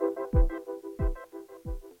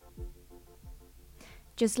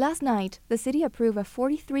Just last night, the city approved a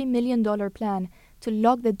 $43 million plan to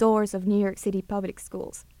lock the doors of New York City public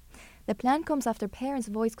schools. The plan comes after parents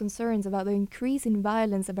voiced concerns about the increase in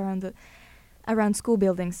violence around school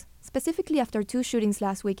buildings, specifically after 2 shootings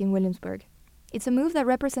last week in Williamsburg. It's a move that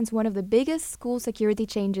represents one of the biggest school security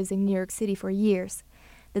changes in New York City for years.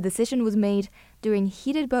 The decision was made during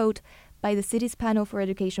heated vote by the city's panel for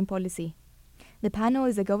education policy. The panel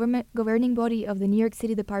is the governing body of the New York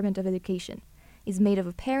City Department of Education. It's made up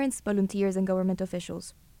of parents, volunteers, and government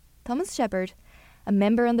officials. Thomas Shepard, a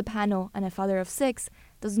member on the panel and a father of 6,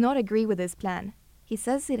 does not agree with this plan. He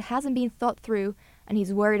says it hasn't been thought through, and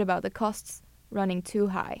he's worried about the costs running too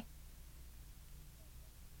high.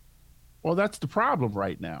 Well, that's the problem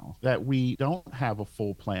right now, that we don't have a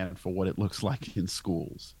full plan for what it looks like in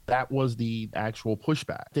schools. That was the actual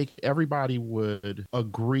pushback. I think everybody would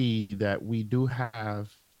agree that we do have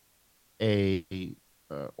a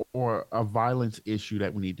or a violence issue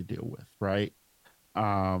that we need to deal with, right?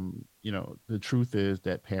 The truth is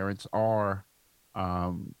that parents are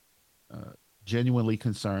um, uh, genuinely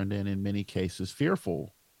concerned and in many cases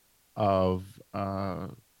fearful of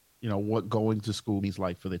what going to school means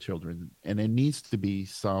like for their children, and there needs to be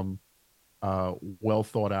some well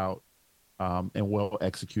thought out and well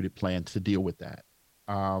executed plan to deal with that.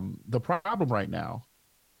 The problem right now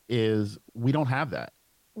is we don't have that.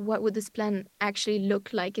 What would this plan actually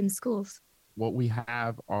look like in schools? What we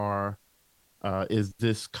have are is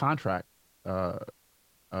this contract uh,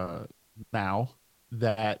 uh, now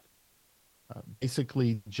that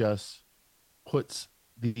basically just puts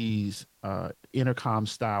these intercom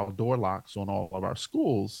style door locks on all of our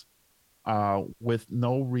schools with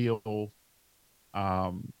no real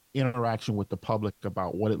interaction with the public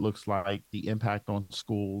about what it looks like, the impact on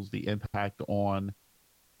schools, the impact on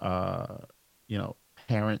uh,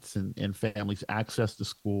 parents and families access to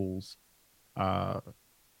schools, uh,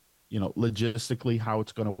 logistically how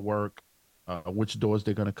it's going to work, which doors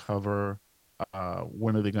they're going to cover,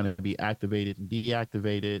 when are they going to be activated and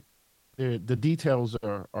deactivated. The details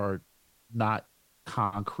are not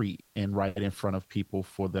concrete and right in front of people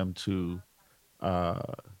for them to uh,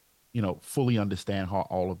 fully understand how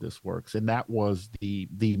all of this works. And that was the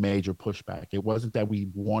major pushback. It wasn't that we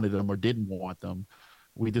wanted them or didn't want them.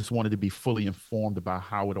 We just wanted to be fully informed about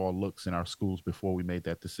how it all looks in our schools before we made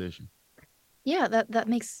that decision. Yeah, that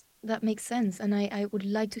makes sense, and I would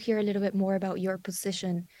like to hear a little bit more about your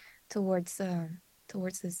position towards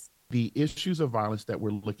towards this. The issues of violence that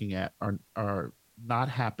we're looking at are not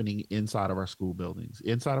happening inside of our school buildings.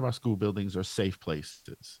 Inside of our school buildings are safe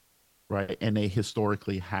places, right? And they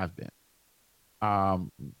historically have been.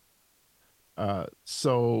 Um,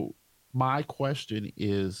 so my question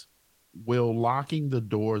is, will locking the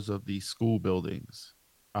doors of these school buildings,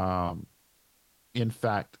 um, in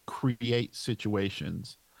fact, create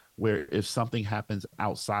situations where if something happens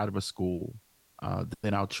outside of a school,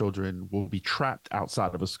 then our children will be trapped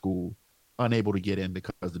outside of a school, unable to get in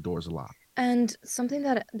because the doors are locked? And something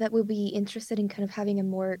that we'll be interested in kind of having a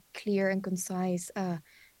more clear and concise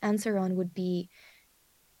answer on would be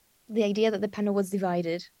the idea that the panel was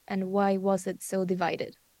divided, and why was it so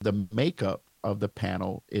divided? The makeup of the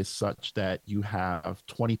panel is such that you have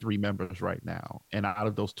 23 members right now. And out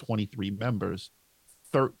of those 23 members,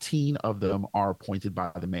 13 of them are appointed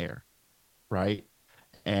by the mayor, right?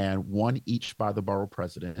 And one each by the borough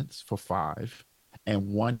presidents for 5, and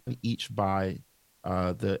one each by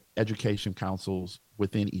the education councils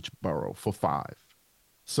within each borough for 5.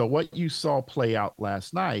 So what you saw play out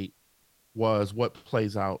last night was what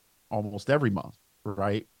plays out almost every month,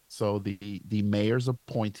 right? So the mayor's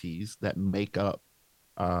appointees that make up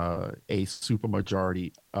a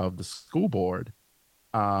supermajority of the school board,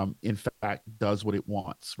 in fact, does what it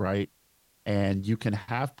wants, right? And you can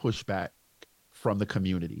have pushback from the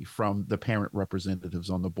community, from the parent representatives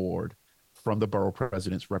on the board, from the borough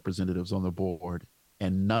president's representatives on the board,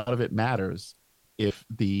 and none of it matters if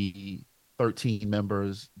the 13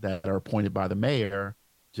 members that are appointed by the mayor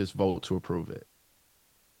just vote to approve it.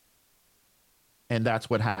 And that's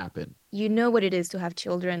what happened. You know what it is to have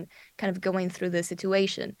children kind of going through this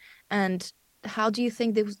situation, and how do you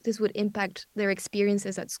think this would impact their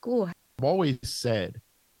experiences at school? I've always said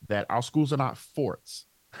that our schools are not forts,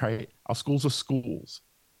 right? Our schools are schools.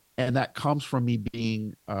 And that comes from me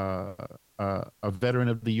being a veteran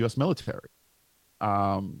of the US military.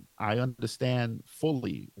 I understand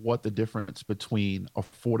fully what the difference between a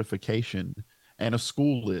fortification and a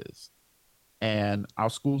school is. And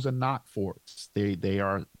our schools are not forts. They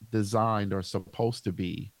are designed or supposed to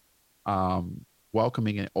be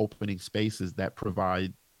welcoming and opening spaces that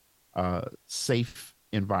provide safe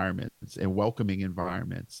environments and welcoming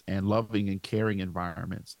environments and loving and caring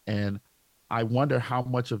environments. And I wonder how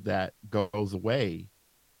much of that goes away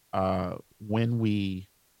when we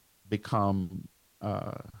become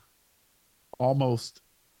uh, almost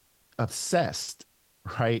obsessed,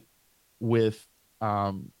 right, with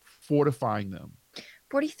fortifying them.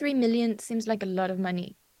 43 million seems like a lot of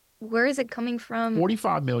money. Where is it coming from?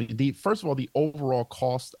 45 million. The first of all, the overall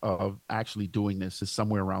cost of actually doing this is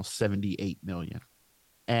somewhere around 78 million.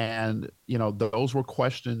 And those were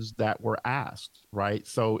questions that were asked, right?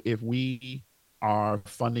 So if we are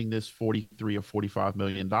funding this 43 or 45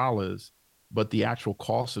 million dollars, but the actual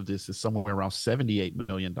cost of this is somewhere around 78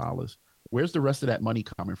 million dollars, where's the rest of that money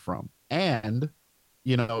coming from? And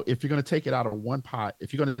if you're going to take it out of one pot,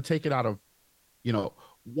 if you're going to take it out of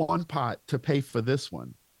one pot to pay for this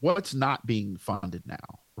one, what's not being funded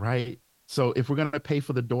now, right? So if we're going to pay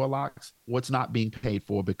for the door locks, what's not being paid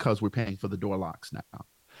for because we're paying for the door locks now?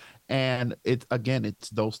 And it's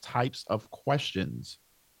those types of questions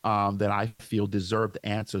that I feel deserved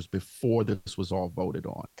answers before this was all voted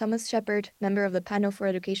on. Thomas Shepard, member of the Panel for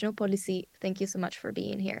Educational Policy, thank you so much for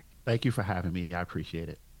being here. Thank you for having me. I appreciate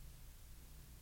it.